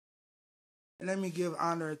let me give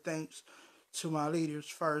honor and thanks to my leaders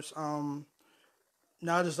first. Now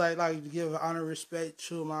I just like to give honor and respect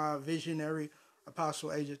to my visionary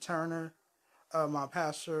Apostle Aja Turner, my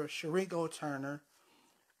pastor Shariko Turner,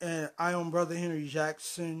 and I am Brother Henry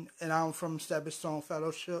Jackson, and I'm from Stepping Stone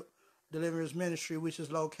Fellowship Deliverance Ministry, which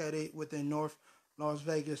is located within North Las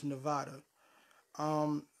Vegas, Nevada.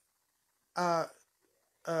 Um, I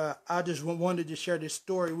I just wanted to share this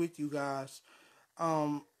story with you guys.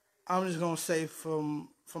 Um, I'm just gonna say from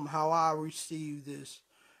how I received this.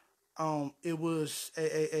 It was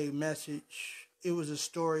a message. It was a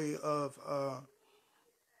story of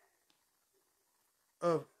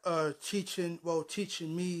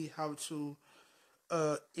teaching me how to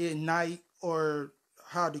ignite or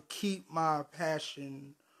how to keep my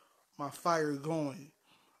passion, my fire going.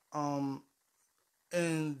 Um,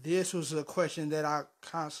 and this was a question that I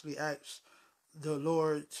constantly asked the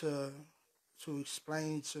Lord to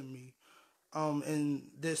explain to me. And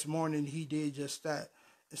this morning He did just that.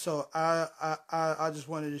 And so I just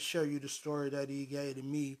wanted to share you the story that He gave to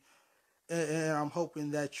me, and I'm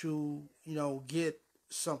hoping that you get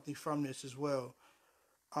something from this as well.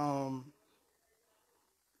 Um,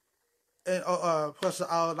 and plus,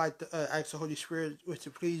 I would like to ask the Holy Spirit to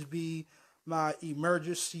please be my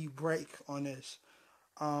emergency brake on this.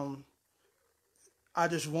 Um, I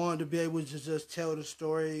just wanted to be able to just tell the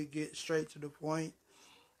story, get straight to the point,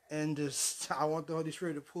 and just I want the Holy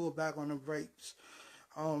Spirit to pull back on the brakes.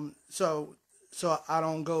 So I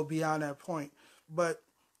don't go beyond that point. But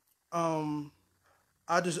um,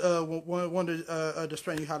 I just wanted to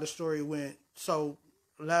explain you how the story went. So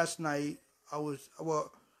last night I was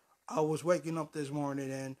waking up this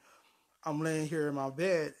morning and I'm laying here in my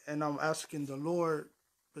bed and I'm asking the Lord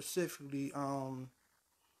specifically,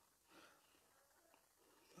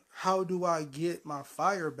 how do I get my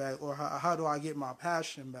fire back, or how do I get my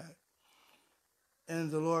passion back?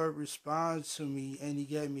 And the Lord responds to me and He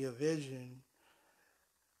gave me a vision.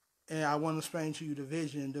 And I want to explain to you the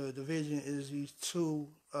vision. The vision is these two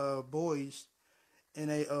boys in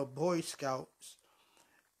a Boy Scouts,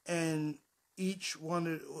 and each one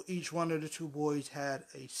of the two boys had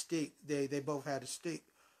a stick. They both had a stick.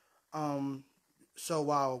 Um, so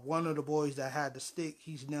while one of the boys that had the stick,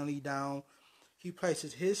 he's kneeling down, he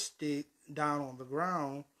places his stick down on the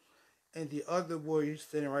ground, and the other boy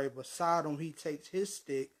sitting right beside him, he takes his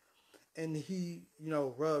stick and he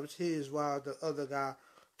rubs his while the other guy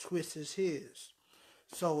twists his.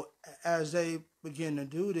 So as they begin to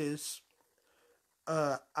do this,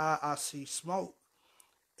 I see smoke.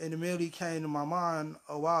 And immediately came to my mind,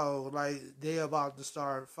 oh wow, like they about to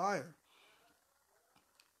start a fire.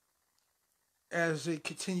 As it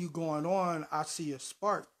continued going on, I see a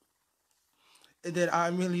spark. And then I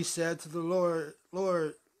immediately said to the Lord,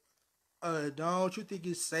 Lord, don't you think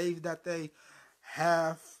it's safe that they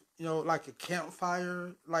have, like a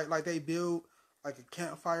campfire, like they build like a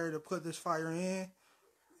campfire to put this fire in?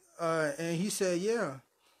 And He said, yeah.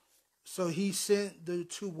 So He sent the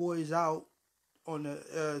two boys out on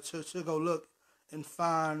the to go look and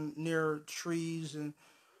find near trees and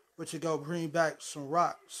to go bring back some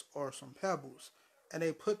rocks or some pebbles, and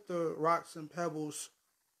they put the rocks and pebbles,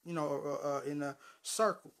 in a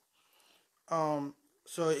circle.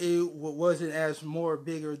 So it wasn't as more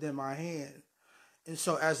bigger than my hand. And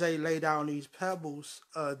so as they lay down these pebbles,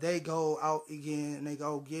 they go out again and they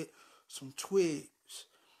go get some twigs.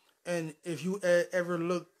 And if you ever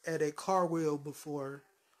looked at a car wheel before,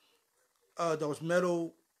 those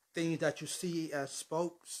metal things that you see as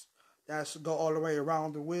spokes that go all the way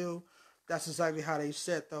around the wheel, that's exactly how they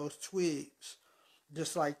set those twigs,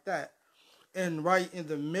 just like that. And right in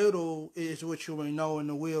the middle is what you may know in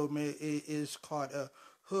the wheel is called a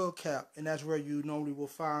hood cap, and that's where you normally will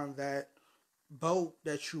find that bolt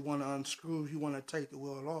that you want to unscrew. You want to take the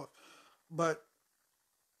wheel off, but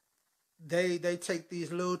they take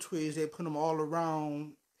these little twigs, they put them all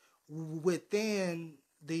around within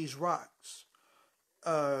these rocks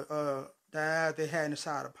that they had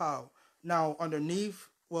inside the pile. Now underneath,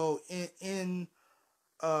 well, in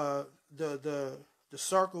uh, the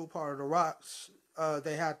circle part of the rocks,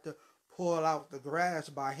 they had to pull out the grass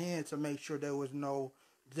by hand to make sure there was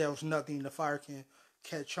nothing the fire can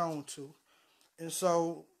catch on to. And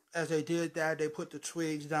so as they did that, they put the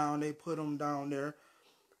twigs down, they put them down there,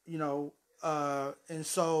 you know, and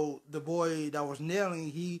so the boy that was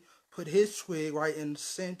nailing, he put his twig right in the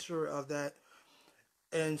center of that,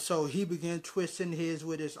 and so he began twisting his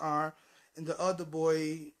with his arm, and the other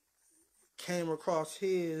boy came across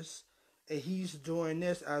his, and he's doing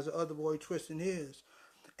this as the other boy twisting his.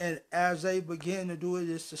 And as they began to do it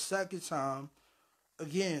this the second time,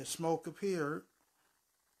 again, smoke appeared,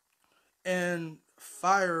 and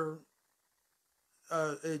fire.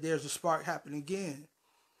 There's a spark happening again.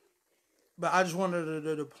 But I just wanted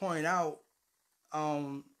to point out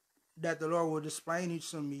um, that the Lord was explaining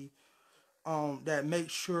to me that make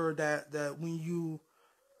sure that when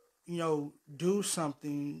do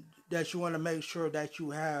something, that you want to make sure that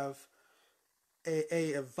you have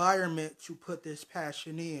a environment to put this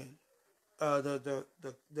passion in. The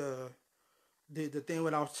thing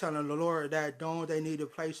when I was telling the Lord that don't they need a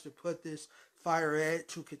place to put this fire at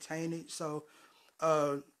to contain it.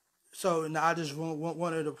 Uh, now I just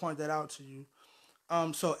wanted to point that out to you.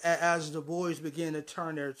 As the boys began to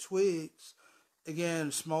turn their twigs,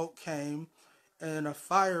 again smoke came, and a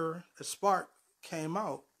spark came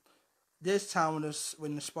out. This time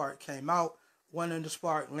when the spark came out, one of the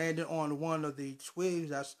spark landed on one of the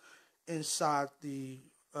twigs that's inside the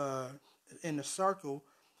uh, in the circle,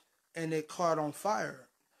 and it caught on fire.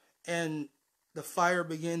 And the fire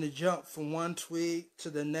began to jump from one twig to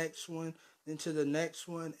the next one, then to the next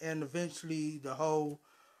one, and eventually the whole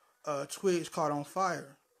twigs caught on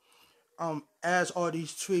fire. As all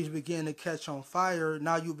these trees begin to catch on fire,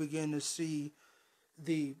 now you begin to see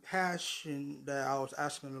the passion that I was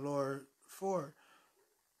asking the Lord for.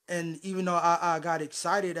 And even though I got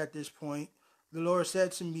excited at this point, the Lord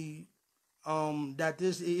said to me that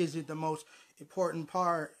this isn't the most important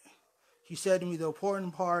part. He said to me, the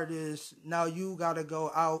important part is now you got to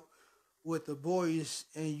go out with the boys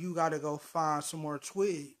and you got to go find some more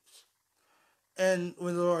twigs. And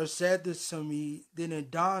when the Lord said this to me, then it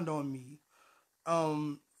dawned on me.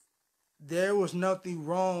 Um, there was nothing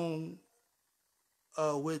wrong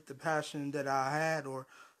with the passion that I had or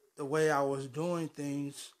the way I was doing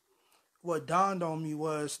things. What dawned on me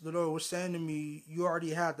was the Lord was saying to me, "You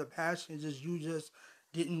already had the passion, just you just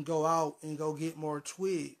didn't go out and go get more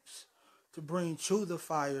twigs to bring to the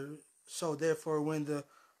fire. So therefore, when the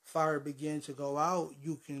fire begins to go out,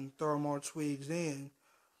 you can throw more twigs in,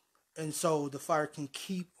 and so the fire can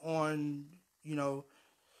keep on,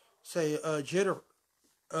 say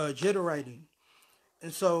jitterating."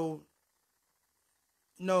 And so,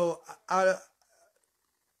 no, I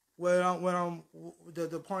when I'm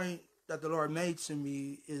the point that the Lord made to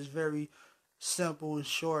me is very simple and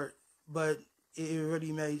short, but it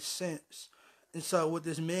really made sense. And so what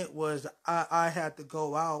this meant was I had to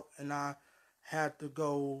go out and I had to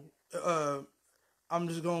go. I'm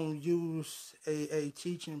just going to use a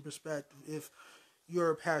teaching perspective. If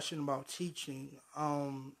you're passionate about teaching,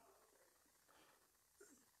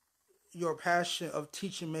 your passion of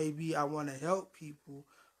teaching may be I want to help people,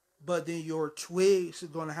 but then your twigs are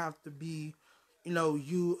going to have to be,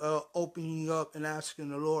 you opening up and asking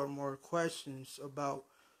the Lord more questions about,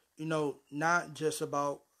 not just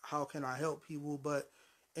about how can I help people, but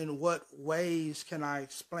in what ways can I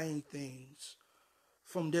explain things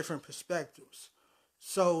from different perspectives.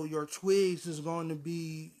 So your twigs is going to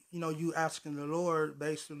be, you asking the Lord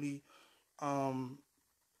basically, um,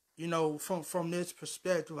 from this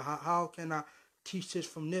perspective, how can I teach this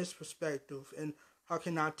from this perspective, and how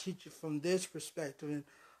can I teach it from this perspective, and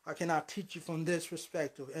how can I teach it from this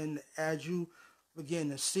perspective, and as you begin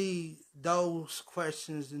to see those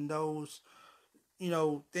questions and those,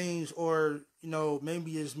 things, or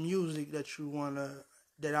maybe it's music that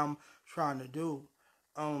that I'm trying to do.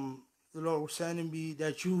 The Lord was saying to me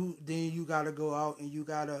that you gotta go out and you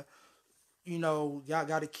gotta y'all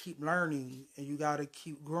got to keep learning and you got to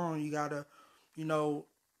keep growing. You got to, you know,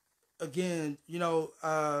 again, no,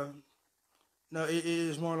 it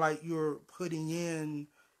is more like you're putting in,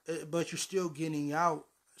 but you're still getting out.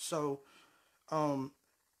 So, um,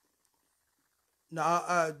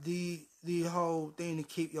 now the whole thing to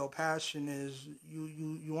keep your passion is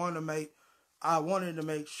you want to make. I wanted to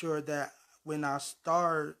make sure that when I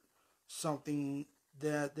start something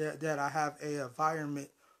that I have a environment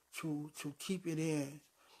to keep it in.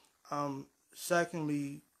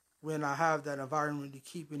 Secondly, when I have that environment to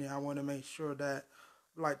keep it in, I want to make sure that,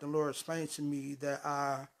 like the Lord explained to me, that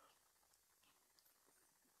I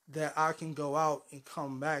can go out and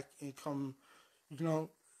come back and come, you know,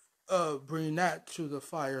 bring that to the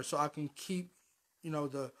fire, so I can keep,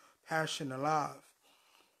 the passion alive.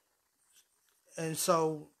 And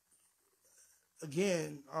so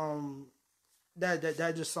again,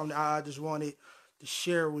 that just something I just wanted to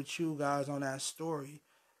share with you guys on that story.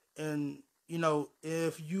 And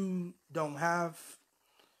if you don't have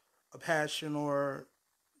a passion or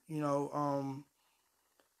you know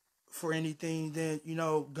for anything, then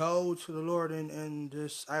go to the Lord and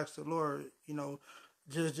just ask the Lord.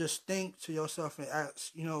 Just think to yourself and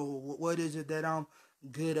ask, what is it that I'm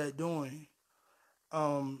good at doing.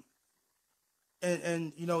 um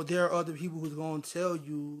and there are other people who's going to tell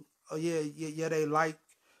you oh yeah, they like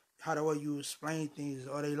how the way you explain things,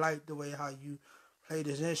 or they like the way how you play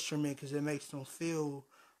this instrument because it makes them feel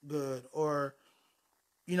good, or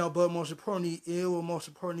but most importantly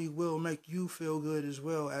will make you feel good as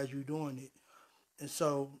well as you're doing it. And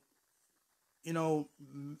so,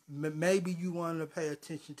 maybe you want to pay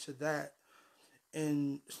attention to that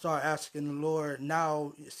and start asking the Lord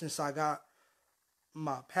now, since I got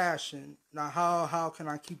my passion, now how can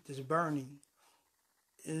I keep this burning?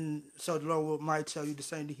 And so the Lord might tell you the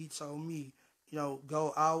same that He told me.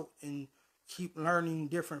 Go out and keep learning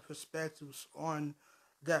different perspectives on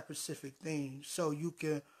that specific thing, so you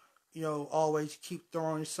can, always keep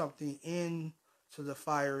throwing something in to the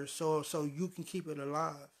fire, so you can keep it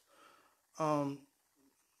alive. Um,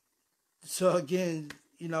 so again,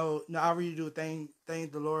 now I really do thank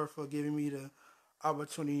the Lord for giving me the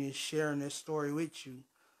opportunity to sharing this story with you.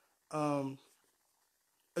 Um,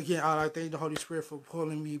 Again, I thank the Holy Spirit for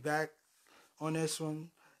pulling me back on this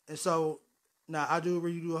one. And so now I do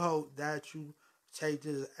really do hope that you take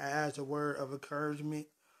this as a word of encouragement.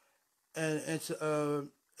 And to,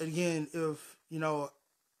 again, if now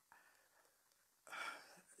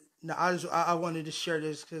I wanted to share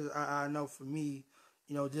this because I know for me,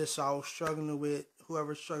 this I was struggling with.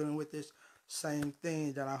 Whoever's struggling with this same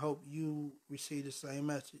thing, that I hope you receive the same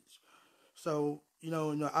message. So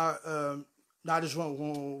I just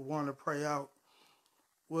want to pray out.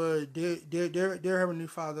 Well, dear Heavenly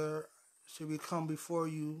Father, should we come before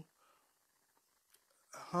you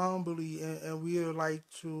humbly, and we would like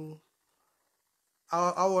to,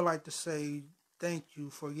 I would like to say thank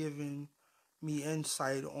you for giving me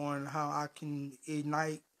insight on how I can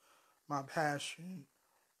ignite my passion,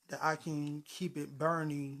 that I can keep it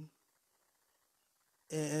burning,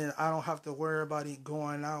 and I don't have to worry about it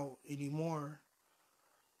going out anymore.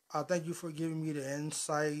 I thank you for giving me the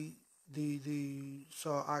insight, the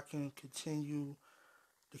so I can continue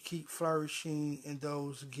to keep flourishing in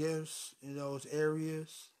those gifts, in those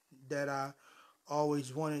areas that I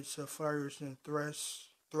always wanted to flourish and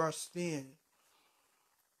thrust in.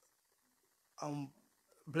 Um,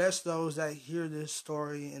 Bless those that hear this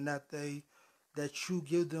story, and that you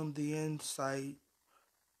give them the insight,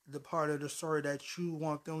 the part of the story that you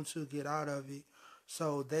want them to get out of it,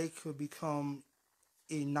 so they could become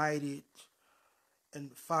ignited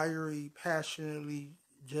and fiery, passionately,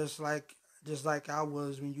 just like I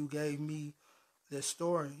was when you gave me this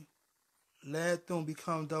story. Let them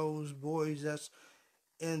become those boys that's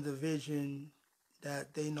in the vision,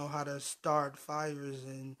 that they know how to start fires,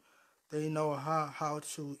 and they know how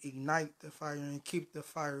to ignite the fire and keep the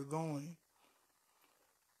fire going.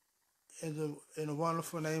 In the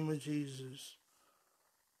wonderful name of Jesus,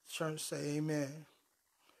 church say amen.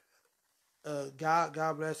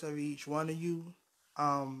 God bless every each one of you.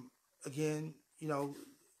 Again,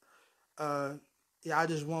 uh, yeah, I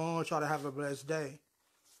just want y'all to have a blessed day.